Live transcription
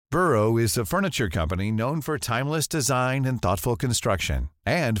Burrow is a furniture company known for timeless design and thoughtful construction,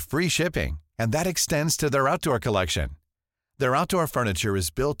 and free shipping, and that extends to their outdoor collection. Their outdoor furniture is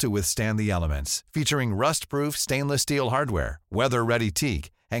built to withstand the elements, featuring rust-proof stainless steel hardware, weather-ready teak,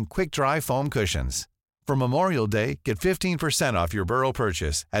 and quick-dry foam cushions. For Memorial Day, get 15% off your Burrow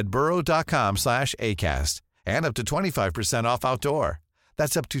purchase at burrow.com/ACAST and up to 25% off outdoor.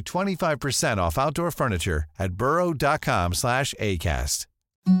 That's up to 25% off outdoor furniture at burrow.com/ACAST.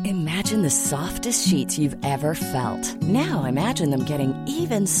 Imagine the softest sheets you've ever felt. Now imagine them getting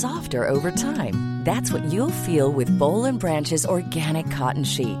even softer over time. That's what you'll feel with Boll & Branch's organic cotton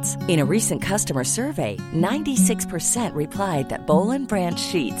sheets. In a recent customer survey, 96% replied that Boll & Branch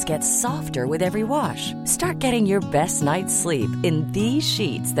sheets get softer with every wash. Start getting your best night's sleep in these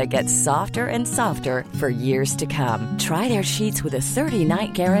sheets that get softer and softer for years to come. Try their sheets with a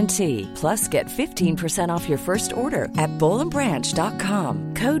 30-night guarantee. Plus, get 15% off your first order at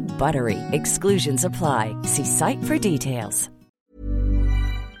bollandbranch.com. Code BUTTERY. Exclusions apply. See site for details.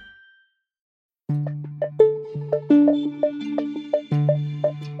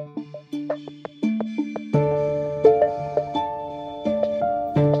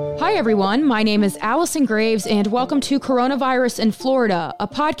 Hi, everyone. My name is Allison Graves, and welcome to Coronavirus in Florida, a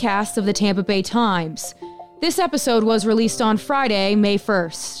podcast of the Tampa Bay Times. This episode was released on Friday, May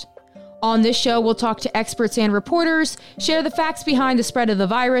 1st. On this show, we'll talk to experts and reporters, share the facts behind the spread of the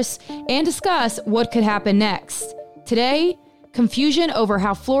virus, and discuss what could happen next. Today, confusion over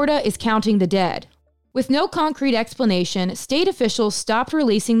how Florida is counting the dead. With no concrete explanation, state officials stopped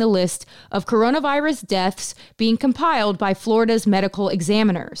releasing the list of coronavirus deaths being compiled by Florida's medical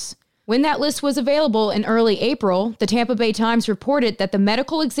examiners. When that list was available in early April, the Tampa Bay Times reported that the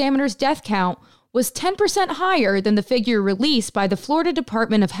medical examiner's death count was 10% higher than the figure released by the Florida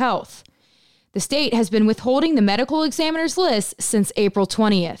Department of Health. The state has been withholding the medical examiner's list since April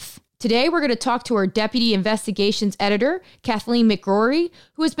 20th. Today, we're going to talk to our deputy investigations editor, Kathleen McGrory,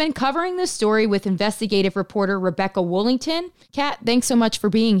 who has been covering this story with investigative reporter Rebecca Woolington. Kat, thanks so much for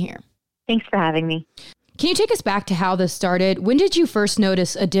being here. Thanks for having me. Can you take us back to how this started? When did you first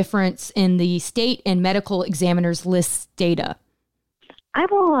notice a difference in the state and medical examiner's list data?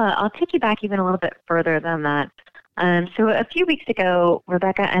 I'll take you back even a little bit further than that. So a few weeks ago,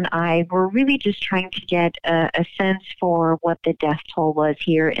 Rebecca and I were really just trying to get a sense for what the death toll was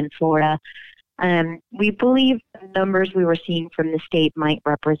here in Florida. We believe the numbers we were seeing from the state might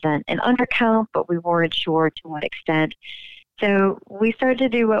represent an undercount, but we weren't sure to what extent. So we started to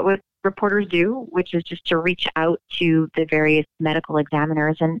do what reporters do, which is just to reach out to the various medical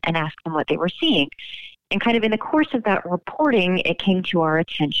examiners and ask them what they were seeing. And kind of in the course of that reporting, it came to our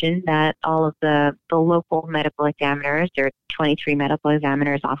attention that all of the local medical examiners, there are 23 medical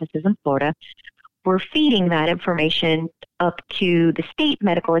examiners' offices in Florida, were feeding that information up to the State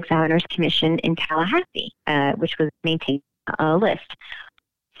Medical Examiners Commission in Tallahassee, which was maintaining a list.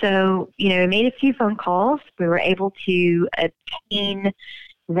 So, we made a few phone calls. We were able to obtain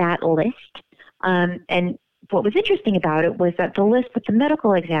that list. And what was interesting about it was that the list that the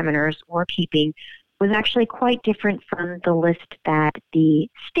medical examiners were keeping was actually quite different from the list that the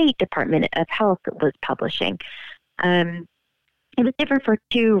State Department of Health was publishing. It was different for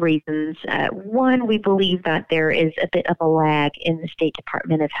two reasons. One, we believe that there is a bit of a lag in the State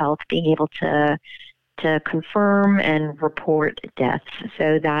Department of Health being able to confirm and report deaths.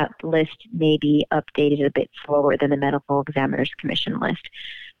 So that list may be updated a bit slower than the Medical Examiners Commission list.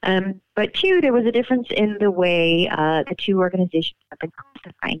 But two, there was a difference in the way the two organizations have been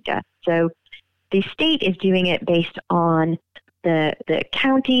classifying deaths. So the state is doing it based on the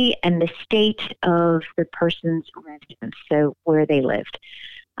county and the state of the person's residence, so where they lived.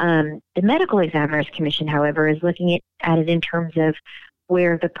 The Medical Examiners Commission, however, is looking at it in terms of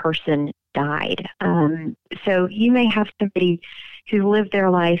where the person died. So you may have somebody who lived their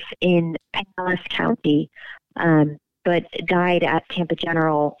life in Pinellas County, but died at Tampa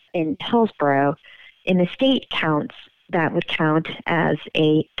General in Hillsborough. In the state counts, that would count as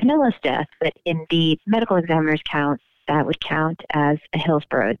a Pinellas death, but in the medical examiner's count, that would count as a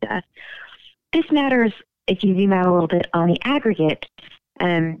Hillsborough death. This matters if you zoom out a little bit on the aggregate,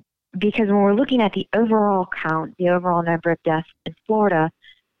 because when we're looking at the overall count, the overall number of deaths in Florida,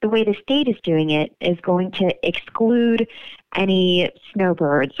 the way the state is doing it is going to exclude any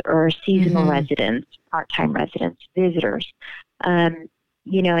snowbirds or seasonal residents, part-time residents, visitors. And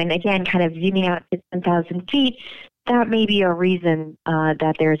again, kind of zooming out to 10,000 feet, that may be a reason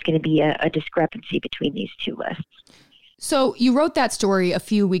that there's going to be a discrepancy between these two lists. So you wrote that story a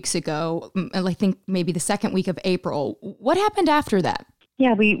few weeks ago, I think maybe the second week of April. What happened after that?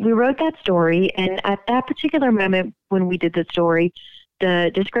 Yeah, we wrote that story, and at that particular moment when we did the story,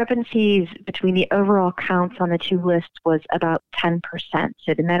 the discrepancies between the overall counts on the two lists was about 10%.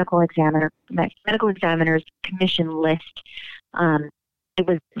 So the medical examiner's commission list, it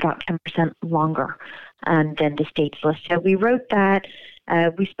was about 10% longer than the state's list. So we wrote that.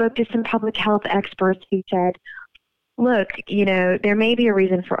 We spoke to some public health experts who said, look, there may be a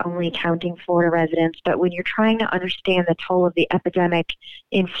reason for only counting Florida residents, but when you're trying to understand the toll of the epidemic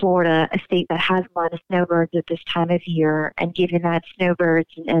in Florida, a state that has a lot of snowbirds at this time of year, and given that snowbirds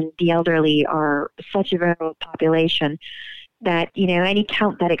and the elderly are such a vulnerable population, that, any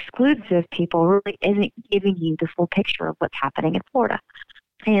count that excludes those people really isn't giving you the full picture of what's happening in Florida.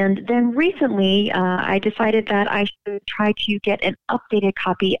 And then recently, I decided that I should try to get an updated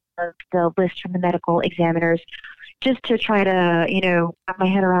copy of the list from the medical examiners, just to try to, wrap my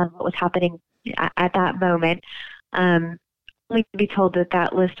head around what was happening at that moment. Only to be told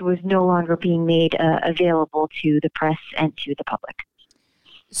that list was no longer being made available to the press and to the public.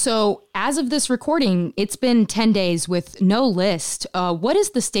 So as of this recording, it's been 10 days with no list. What is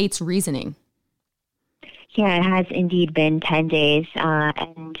the state's reasoning? Yeah, it has indeed been 10 days.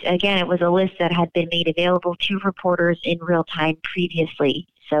 And again, it was a list that had been made available to reporters in real time previously.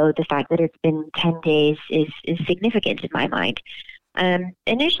 So the fact that it's been 10 days is significant in my mind.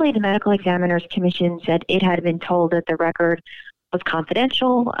 Initially, the Medical Examiners Commission said it had been told that the record was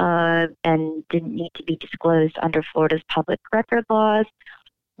confidential and didn't need to be disclosed under Florida's public record laws.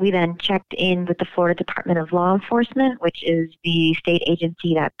 We then checked in with the Florida Department of Law Enforcement, which is the state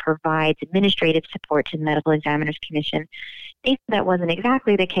agency that provides administrative support to the Medical Examiners Commission. They said that wasn't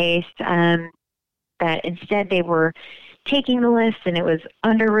exactly the case, that instead they were taking the list and it was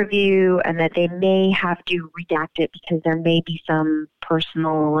under review, and that they may have to redact it because there may be some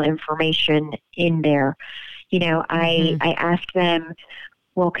personal information in there. I asked them,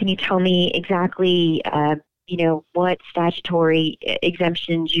 well, can you tell me exactly, what statutory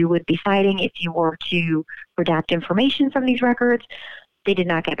exemptions you would be citing if you were to redact information from these records? They did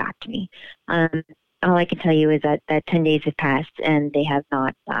not get back to me. All I can tell you is that 10 days have passed and they have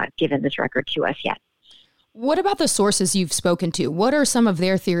not given this record to us yet. What about the sources you've spoken to? What are some of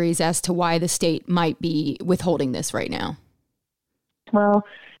their theories as to why the state might be withholding this right now? Well,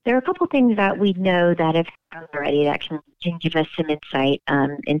 there are a couple things that we know that have happened already that can give us some insight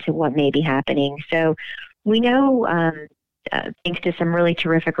into what may be happening. So we know, thanks to some really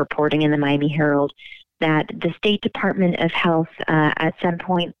terrific reporting in the Miami Herald, that the State Department of Health at some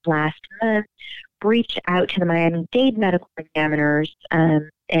point last month reached out to the Miami-Dade medical examiners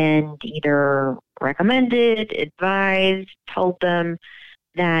and either recommended, advised, told them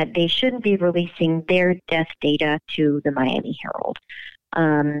that they shouldn't be releasing their death data to the Miami Herald.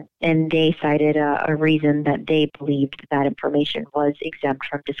 And they cited a reason that they believed that information was exempt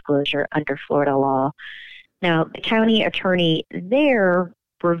from disclosure under Florida law. Now, the county attorney there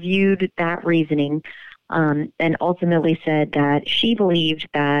reviewed that reasoning and ultimately said that she believed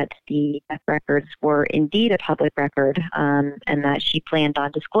that the death records were indeed a public record and that she planned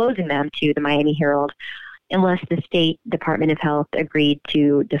on disclosing them to the Miami Herald unless the State Department of Health agreed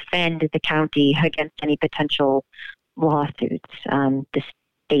to defend the county against any potential lawsuits. The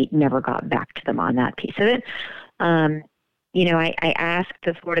state never got back to them on that piece of it. I asked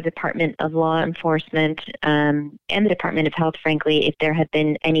the Florida Department of Law Enforcement and the Department of Health, frankly, if there had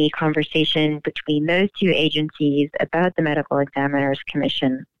been any conversation between those two agencies about the Medical Examiners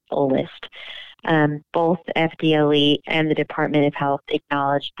Commission list. Both FDLE and the Department of Health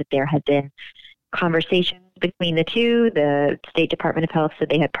acknowledged that there had been conversations between the two. The State Department of Health said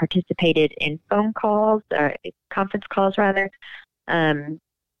they had participated in phone calls, or conference calls rather,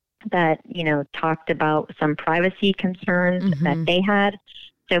 that, talked about some privacy concerns that they had.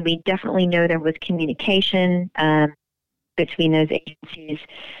 So we definitely know there was communication between those agencies.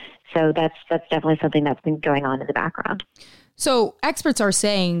 So that's definitely something that's been going on in the background. So experts are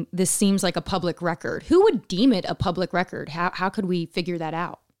saying this seems like a public record. Who would deem it a public record? How could we figure that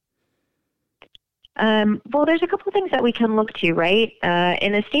out? Well, there's a couple of things that we can look to, right?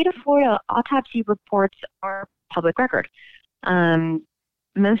 In the state of Florida, autopsy reports are public record.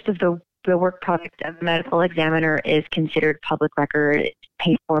 Most of the work product of a medical examiner is considered public record. It's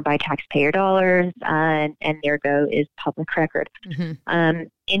paid for by taxpayer dollars, and ergo is public record.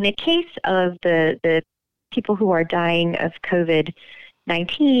 In the case of the people who are dying of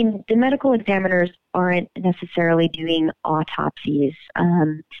COVID-19, the medical examiners aren't necessarily doing autopsies.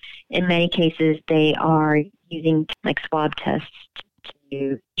 In many cases, they are using swab tests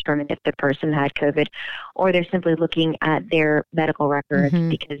to determine if the person had COVID, or they're simply looking at their medical records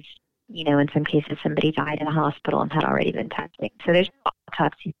because, in some cases somebody died in a hospital and had already been testing. So there's no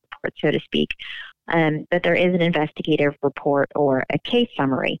autopsy report, so to speak. but there is an investigative report or a case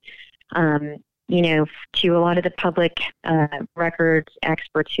summary. To a lot of the public records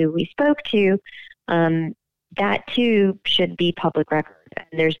experts who we spoke to, that too should be public record.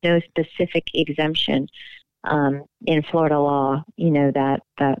 And there's no specific exemption in Florida law,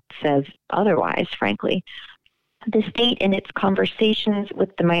 that says otherwise, frankly. The state, in its conversations with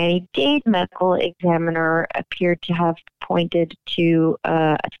the Miami-Dade medical examiner, appeared to have pointed to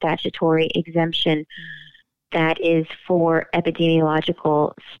a statutory exemption that is for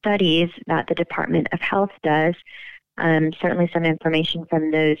epidemiological studies that the Department of Health does. Certainly some information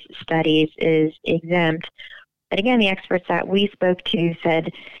from those studies is exempt. But again, the experts that we spoke to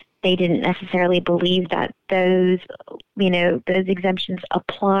said they didn't necessarily believe that those exemptions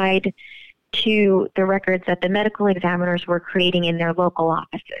applied to the records that the medical examiners were creating in their local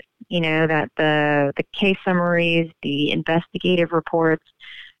offices. That the case summaries, the investigative reports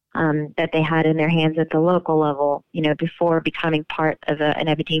that they had in their hands at the local level, before becoming part of an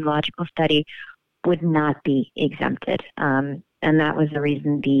epidemiological study would not be exempted. And that was the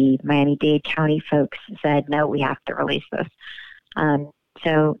reason the Miami-Dade County folks said, no, we have to release this.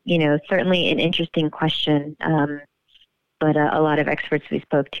 So, certainly an interesting question. But a lot of experts we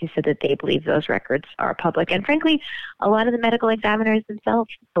spoke to said that they believe those records are public. And frankly, a lot of the medical examiners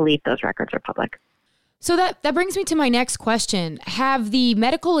themselves believe those records are public. So that brings me to my next question. Have the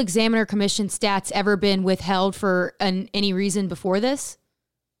Medical Examiner Commission stats ever been withheld for any reason before this?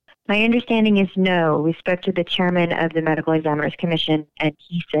 My understanding is no. We spoke to the chairman of the Medical Examiners Commission, and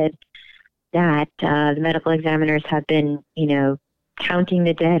he said that the medical examiners have been, counting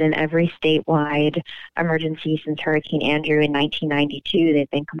the dead in every statewide emergency since Hurricane Andrew in 1992. They've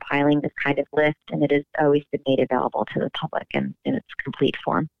been compiling this kind of list, and it has always been made available to the public in its complete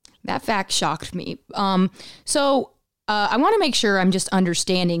form. That fact shocked me. So I want to make sure I'm just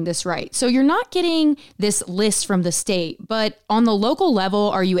understanding this right. So you're not getting this list from the state, but on the local level,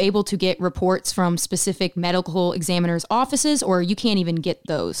 are you able to get reports from specific medical examiners' offices, or you can't even get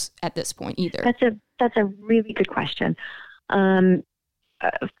those at this point either? That's a really good question.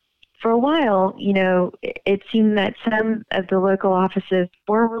 For a while, it seemed that some of the local offices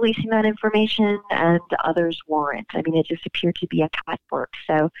were releasing that information and others weren't. I mean, it just appeared to be a patchwork.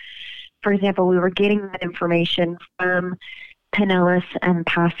 So, for example, we were getting that information from Pinellas and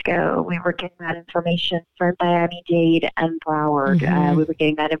Pasco. We were getting that information from Miami-Dade and Broward. Mm-hmm. We were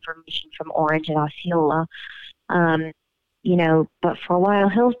getting that information from Orange and Osceola. But for a while,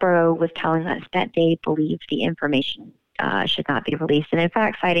 Hillsborough was telling us that they believed the information should not be released, and in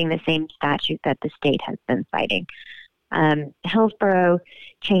fact citing the same statute that the state has been citing. Hillsborough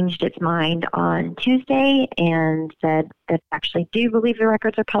changed its mind on Tuesday and said that they actually do believe the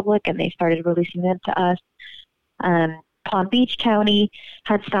records are public, and they started releasing them to us. Palm Beach County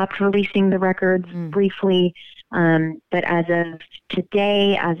had stopped releasing the records briefly, but as of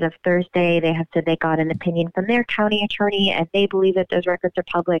today, as of Thursday, they have said they got an opinion from their county attorney, and they believe that those records are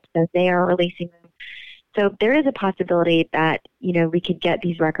public, so they are releasing them. So there is a possibility that, we could get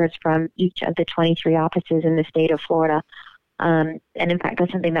these records from each of the 23 offices in the state of Florida. And in fact,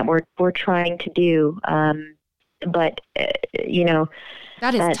 that's something that we're trying to do. But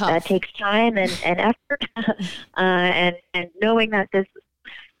that is tough. That takes time and effort. and knowing that this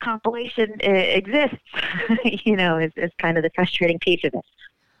compilation exists, is kind of the frustrating piece of it.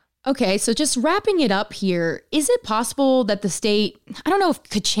 Okay, so just wrapping it up here, is it possible that the state, I don't know if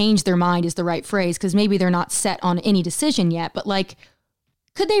could change their mind is the right phrase, because maybe they're not set on any decision yet, but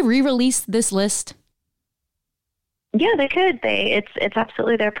could they re-release this list? Yeah, they could. It's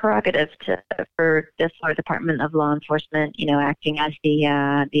absolutely their prerogative for the Florida Department of Law Enforcement, acting as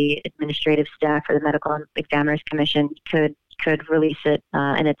the administrative staff for the Medical Examiners Commission could release it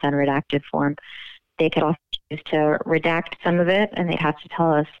in its unredacted form. They could also choose to redact some of it, and they'd have to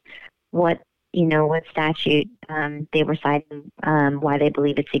tell us what statute they were citing, why they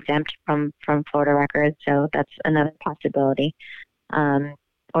believe it's exempt from Florida records. So that's another possibility. Or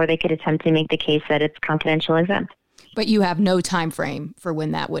they could attempt to make the case that it's confidential exempt. But you have no time frame for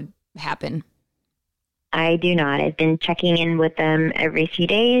when that would happen. I do not. I've been checking in with them every few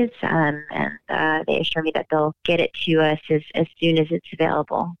days, and they assure me that they'll get it to us as soon as it's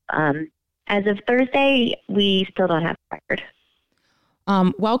available. As of Thursday, we still don't have a record.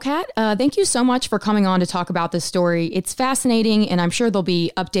 Well, Kat, thank you so much for coming on to talk about this story. It's fascinating, and I'm sure there'll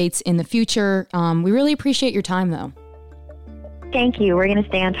be updates in the future. We really appreciate your time, though. Thank you. We're going to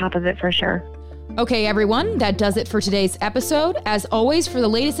stay on top of it for sure. Okay, everyone, that does it for today's episode. As always, for the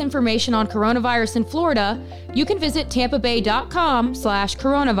latest information on coronavirus in Florida, you can visit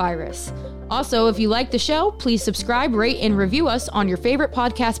tampabay.com/coronavirus. Also, if you like the show, please subscribe, rate, and review us on your favorite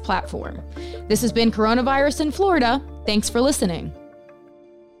podcast platform. This has been Coronavirus in Florida. Thanks for listening.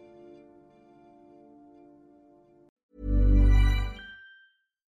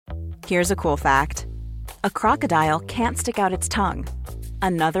 Here's a cool fact. A crocodile can't stick out its tongue.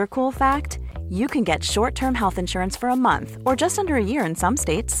 Another cool fact, you can get short-term health insurance for a month or just under a year in some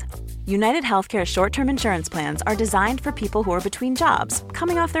states. United Healthcare short-term insurance plans are designed for people who are between jobs,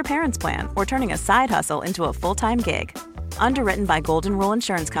 coming off their parents' plan, or turning a side hustle into a full-time gig. Underwritten by Golden Rule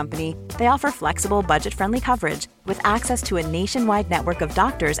Insurance Company, they offer flexible, budget-friendly coverage with access to a nationwide network of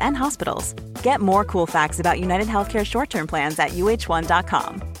doctors and hospitals. Get more cool facts about United Healthcare short-term plans at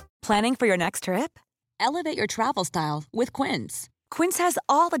uh1.com. Planning for your next trip? Elevate your travel style with Quince. Quince has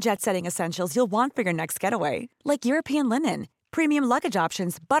all the jet-setting essentials you'll want for your next getaway, like European linen, premium luggage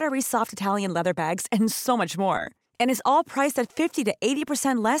options, buttery soft Italian leather bags, and so much more. And is all priced at 50 to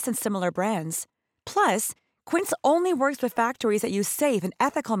 80% less than similar brands. Plus, Quince only works with factories that use safe and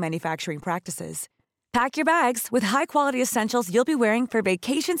ethical manufacturing practices. Pack your bags with high-quality essentials you'll be wearing for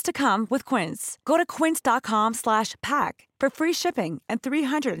vacations to come with Quince. Go to quince.com/pack for free shipping and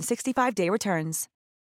 365-day returns.